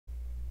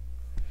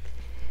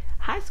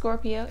Hi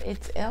Scorpio,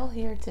 it's Elle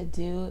here to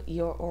do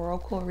your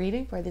oracle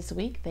reading for this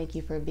week. Thank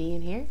you for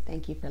being here.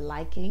 Thank you for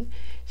liking,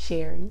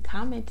 sharing,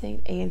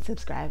 commenting, and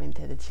subscribing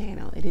to the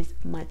channel. It is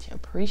much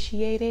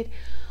appreciated.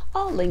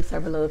 All links are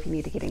below if you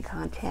need to get in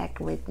contact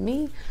with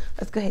me.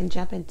 Let's go ahead and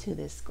jump into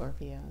this,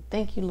 Scorpio.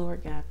 Thank you,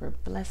 Lord God, for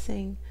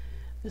blessing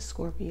the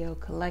Scorpio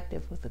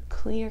collective with a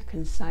clear,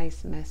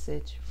 concise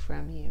message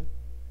from you.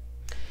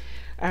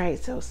 All right,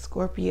 so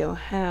Scorpio,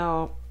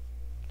 how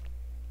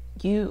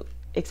you,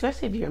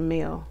 especially if you're a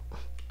male,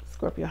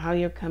 Scorpio, how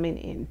you're coming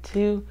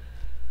into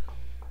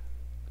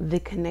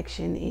the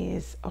connection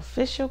is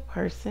official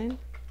person,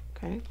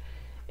 okay,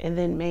 and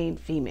then main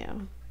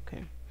female,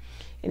 okay.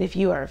 And if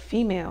you are a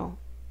female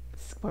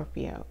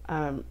Scorpio,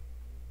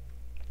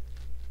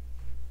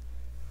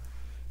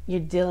 you're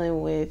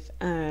dealing with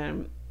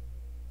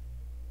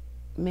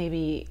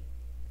maybe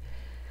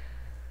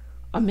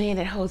a man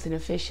that holds an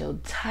official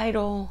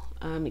title.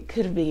 It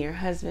could have been your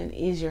husband,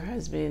 is your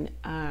husband,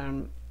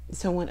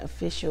 someone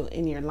official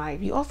in your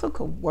life. You also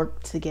could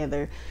work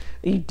together.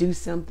 You do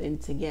something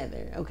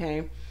together,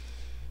 okay?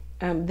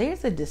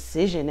 There's a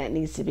decision that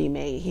needs to be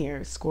made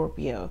here,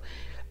 Scorpio.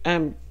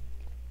 It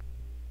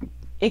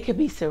could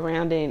be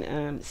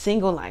surrounding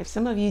single life.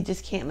 Some of you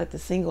just can't let the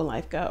single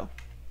life go,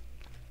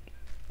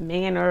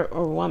 man or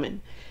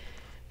woman.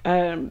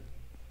 Some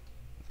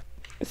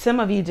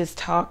of you just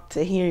talk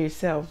to hear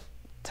yourself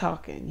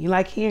talking. You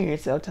like hearing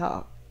yourself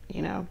talk,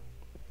 you know.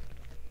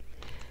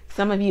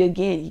 Some of you,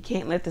 again, you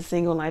can't let the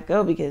single life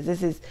go because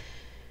this is,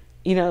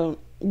 you know,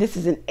 this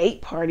is an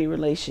 8-party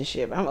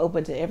relationship. I'm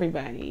open to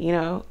everybody, you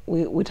know.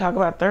 We talk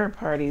about third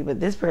party, but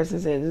this person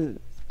says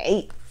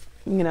 8.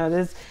 You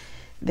know,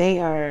 they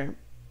are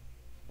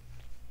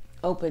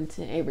open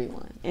to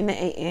everyone. And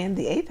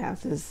the 8th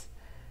house is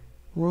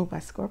ruled by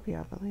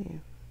Scorpio, I believe.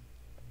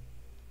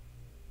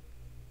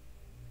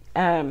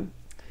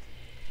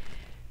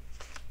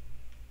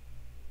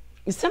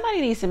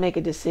 Somebody needs to make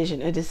a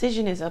decision. A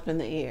decision is up in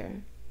the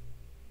air.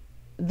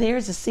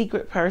 There's a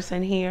secret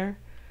person here.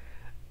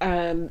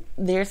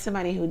 There's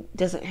somebody who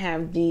doesn't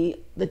have the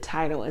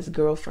title as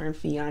girlfriend,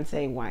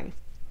 fiance, wife.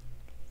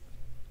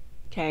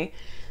 Okay,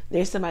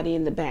 there's somebody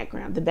in the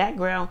background. The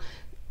background,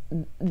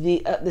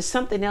 the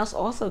something else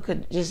also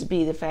could just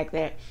be the fact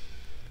that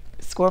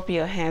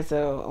Scorpio has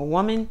a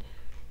woman.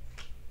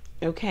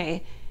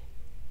 Okay,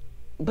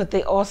 but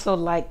they also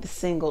like the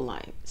single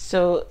life.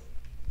 So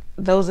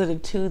those are the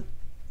two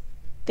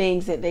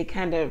things that they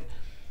kind of,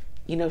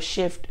 you know,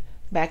 shift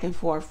back and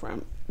forth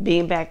from.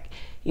 Being back,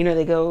 you know,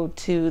 they go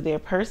to their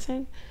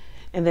person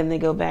and then they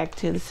go back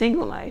to the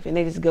single life and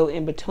they just go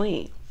in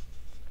between.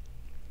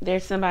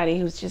 There's somebody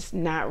who's just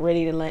not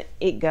ready to let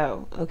it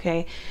go,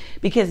 okay?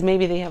 Because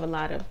maybe they have a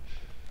lot of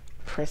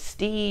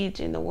prestige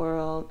in the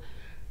world.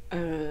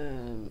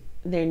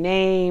 Their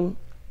name,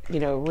 you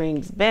know,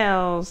 rings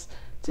bells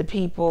to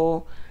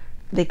people.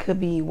 They could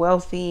be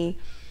wealthy.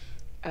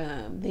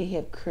 They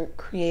have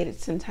created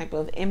some type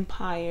of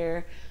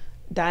empire,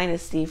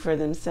 dynasty for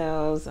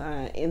themselves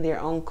in their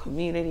own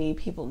community.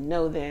 People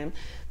know them.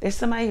 There's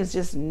somebody who's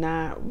just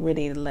not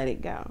ready to let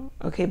it go,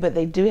 okay? But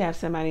they do have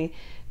somebody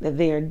that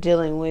they are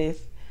dealing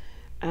with,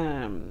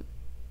 you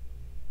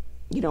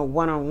know,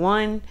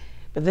 one-on-one.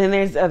 But then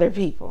there's other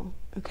people,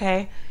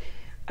 okay?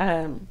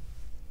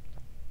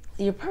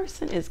 Your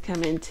person is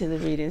coming to the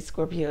reading,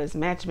 Scorpio, is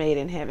match made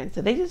in heaven.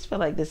 So they just feel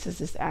like this is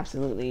just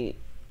absolutely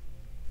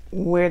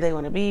where they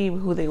want to be,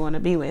 who they want to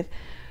be with.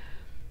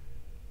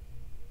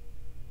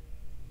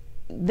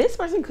 This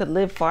person could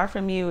live far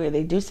from you, or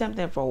they do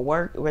something for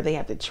work where they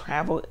have to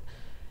travel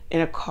in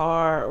a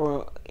car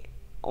or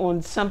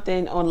on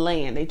something on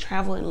land. They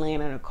travel in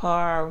land in a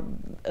car,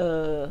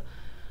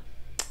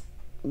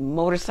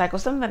 motorcycle,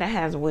 something that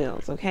has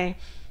wheels, okay?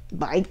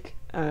 Bike.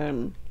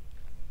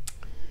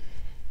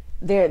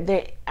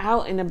 They're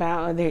out and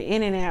about, they're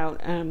in and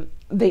out.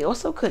 They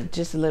also could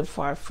just live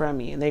far from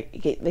you. They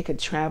could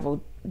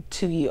travel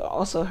to you.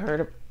 Also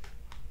heard of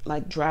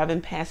like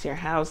driving past your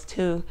house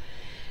too.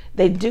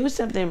 They do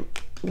something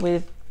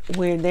with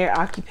where their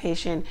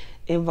occupation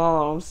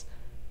involves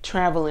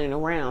traveling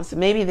around. So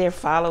maybe they're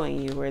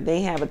following you, or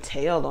they have a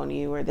tail on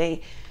you, or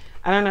they,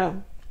 I don't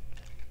know.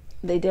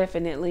 They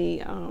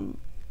definitely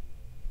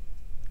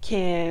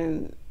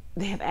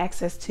they have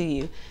access to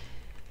you.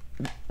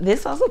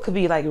 This also could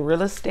be like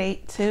real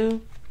estate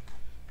too.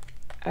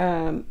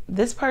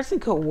 This person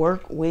could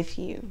work with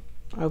you,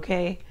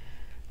 okay?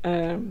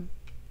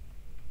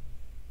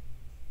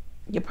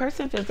 Your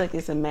person feels like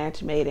it's a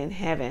match made in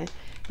heaven,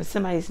 but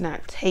somebody's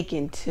not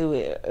taken to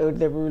it, or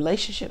the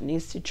relationship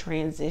needs to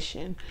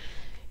transition.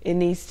 It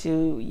needs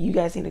to, you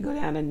guys need to go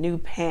down a new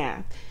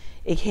path.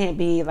 It can't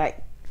be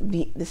like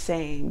the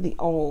same, the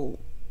old.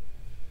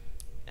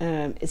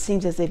 It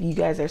seems as if you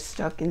guys are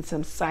stuck in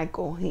some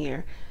cycle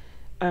here,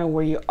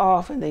 where you're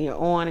off and then you're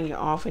on and you're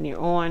off and you're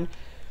on.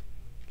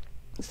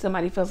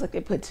 Somebody feels like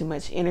they put too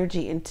much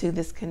energy into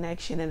this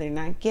connection and they're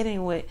not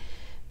getting what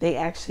they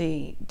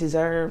actually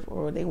deserve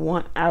or they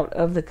want out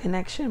of the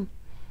connection.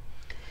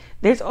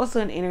 There's also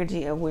an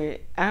energy of where,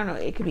 I don't know,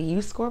 it could be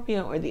you,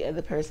 Scorpio, or the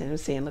other person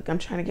who's saying, look, I'm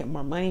trying to get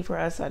more money for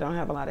us, so I don't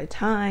have a lot of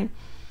time.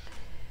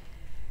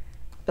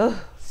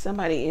 Oh,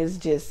 somebody is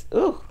just,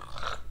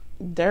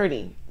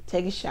 dirty.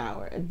 Take a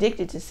shower.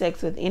 Addicted to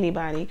sex with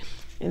anybody.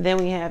 And then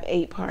we have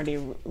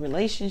 8-party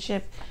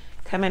relationship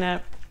coming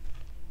up.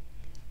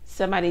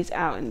 Somebody's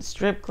out in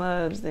strip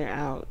clubs. They're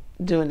out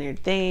doing their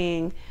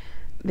thing.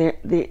 They're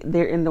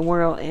in the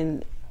world.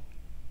 And,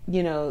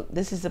 you know,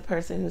 this is a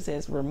person who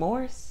says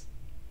remorse.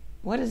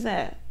 What is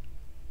that?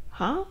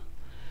 Huh?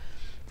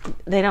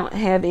 They don't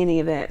have any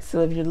of that. So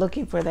if you're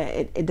looking for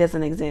that, it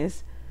doesn't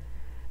exist.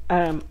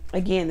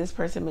 Again, this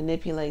person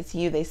manipulates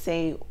you. They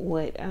say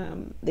what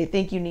they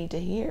think you need to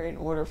hear in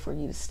order for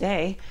you to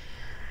stay.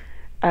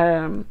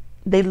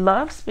 They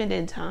love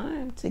spending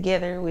time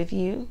together with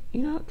you,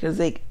 you know, because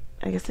I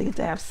guess they get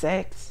to have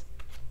sex.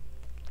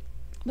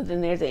 But then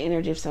there's the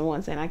energy of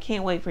someone saying, I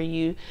can't wait for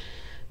you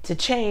to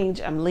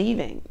change, I'm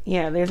leaving.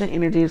 Yeah, there's an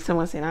energy of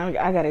someone saying,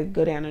 I got to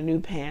go down a new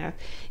path.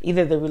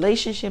 Either the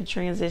relationship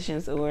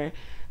transitions or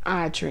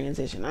I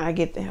transition. I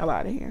get the hell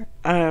out of here.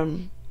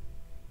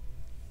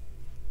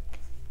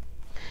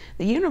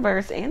 The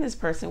universe and this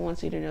person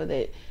wants you to know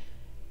that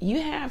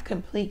you have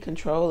complete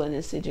control in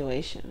this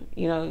situation.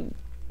 You know,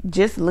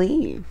 just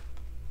leave.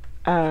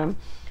 And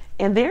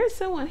there's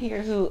someone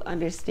here who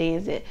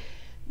understands that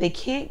they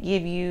can't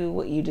give you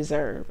what you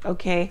deserve,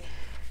 okay?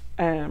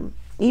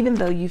 Even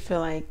though you feel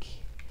like,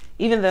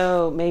 even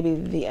though maybe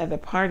the other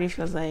party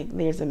feels like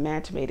there's a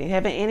match made in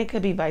heaven, and it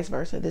could be vice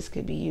versa. This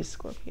could be you,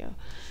 Scorpio,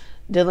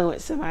 dealing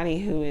with somebody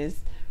who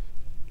is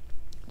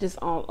just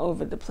all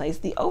over the place.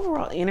 The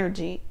overall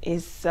energy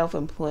is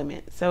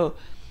self-employment. So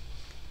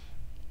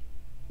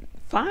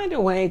find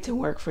a way to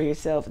work for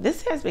yourself.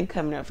 This has been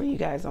coming up for you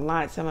guys a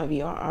lot. Some of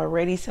you are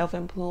already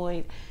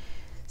self-employed.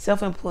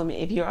 Self-employment,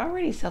 if you're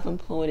already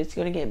self-employed, it's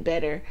going to get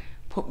better.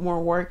 Put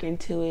more work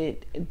into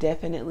it,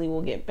 definitely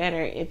will get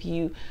better. If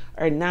you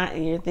are not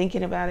and you're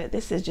thinking about it,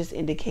 this is just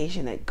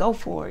indication that go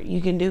for it. You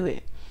can do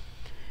it.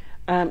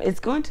 It's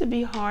going to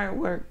be hard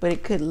work, but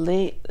it could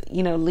lead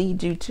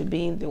you to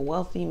being the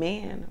wealthy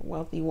man,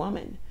 wealthy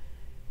woman.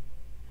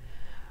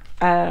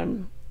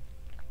 Yeah,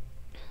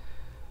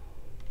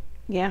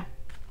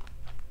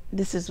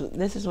 this is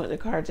what the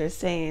cards are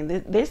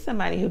saying. There's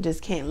somebody who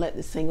just can't let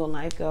the single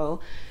life go.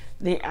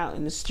 They're out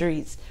in the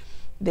streets.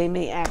 They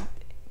may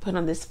put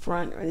on this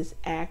front or this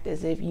act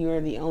as if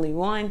you're the only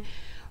one,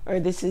 or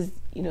this is,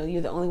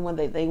 you're the only one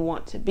that they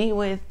want to be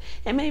with.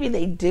 And maybe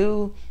they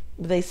do,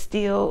 but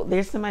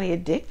there's somebody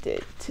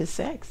addicted to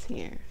sex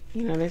here.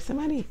 There's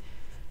somebody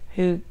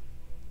who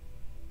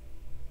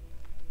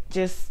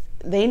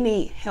they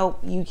need help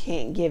you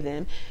can't give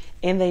them.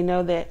 And they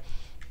know that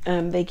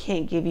they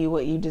can't give you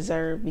what you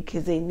deserve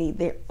because they need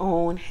their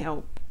own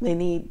help. They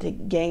need to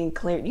gain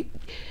clarity.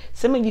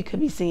 Some of you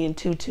could be seeing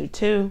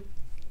 222.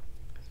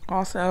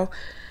 Also,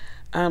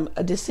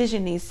 a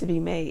decision needs to be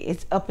made.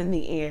 It's up in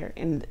the air,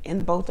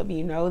 and both of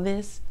you know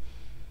this.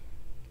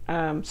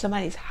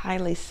 Somebody's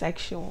highly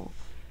sexual.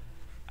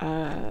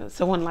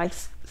 Someone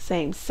likes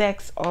same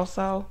sex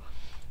also.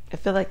 I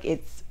feel like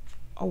it's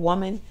a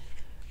woman,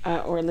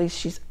 or at least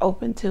she's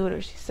open to it,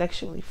 or she's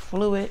sexually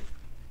fluid.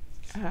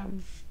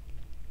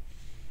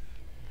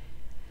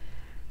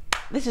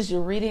 This is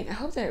your reading. I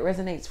hope that it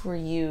resonates for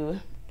you,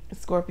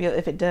 Scorpio.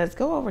 If it does,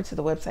 go over to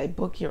the website,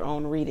 book your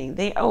own reading.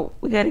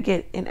 We got to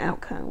get an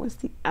outcome. What's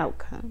the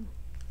outcome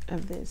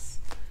of this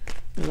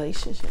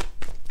relationship?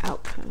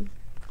 Outcome.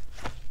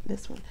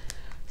 This one.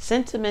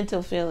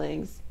 Sentimental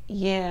feelings.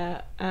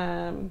 Yeah.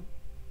 The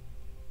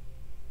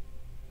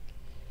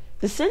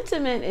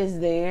sentiment is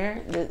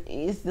there.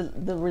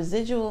 The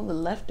residual, the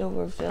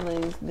leftover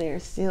feelings, they're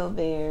still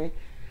there.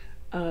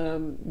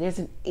 There's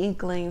an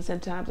inkling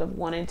sometimes of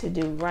wanting to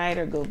do right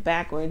or go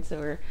backwards,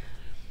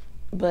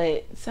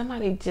 but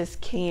somebody just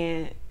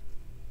can't.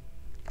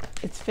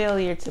 It's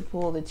failure to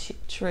pull the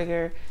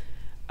trigger.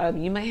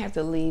 You may have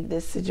to leave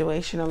this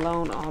situation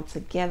alone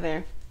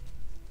altogether.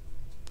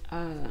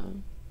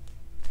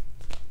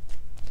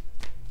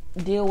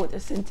 Deal with the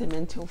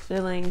sentimental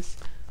feelings.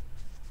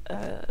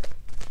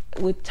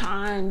 With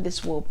time,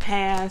 this will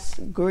pass.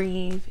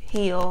 Grieve,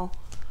 heal,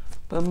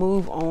 but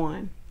move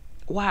on.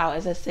 Wow,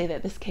 as I say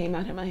that, this came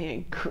out in my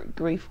hand.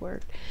 Grief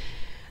word.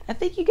 I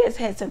think you guys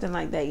had something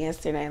like that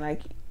yesterday,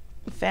 like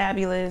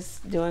fabulous,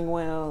 doing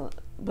well,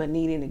 but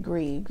needing to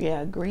grieve.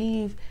 Yeah,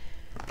 grieve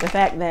the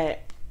fact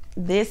that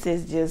this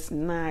is just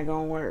not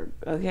gonna work.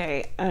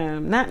 Okay,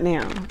 not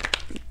now.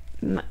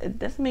 It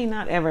doesn't mean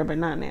not ever, but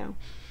not now.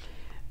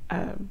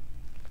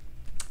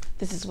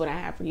 This is what I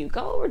have for you.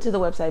 Go over to the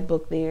website,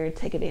 book there,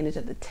 take advantage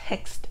of the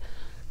text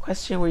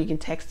question where you can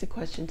text the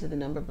question to the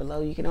number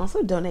below. You can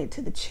also donate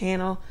to the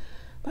channel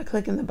by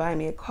clicking the Buy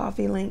Me a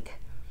Coffee link.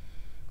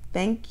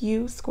 Thank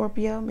you,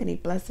 Scorpio. Many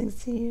blessings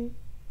to you.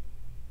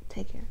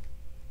 Take care.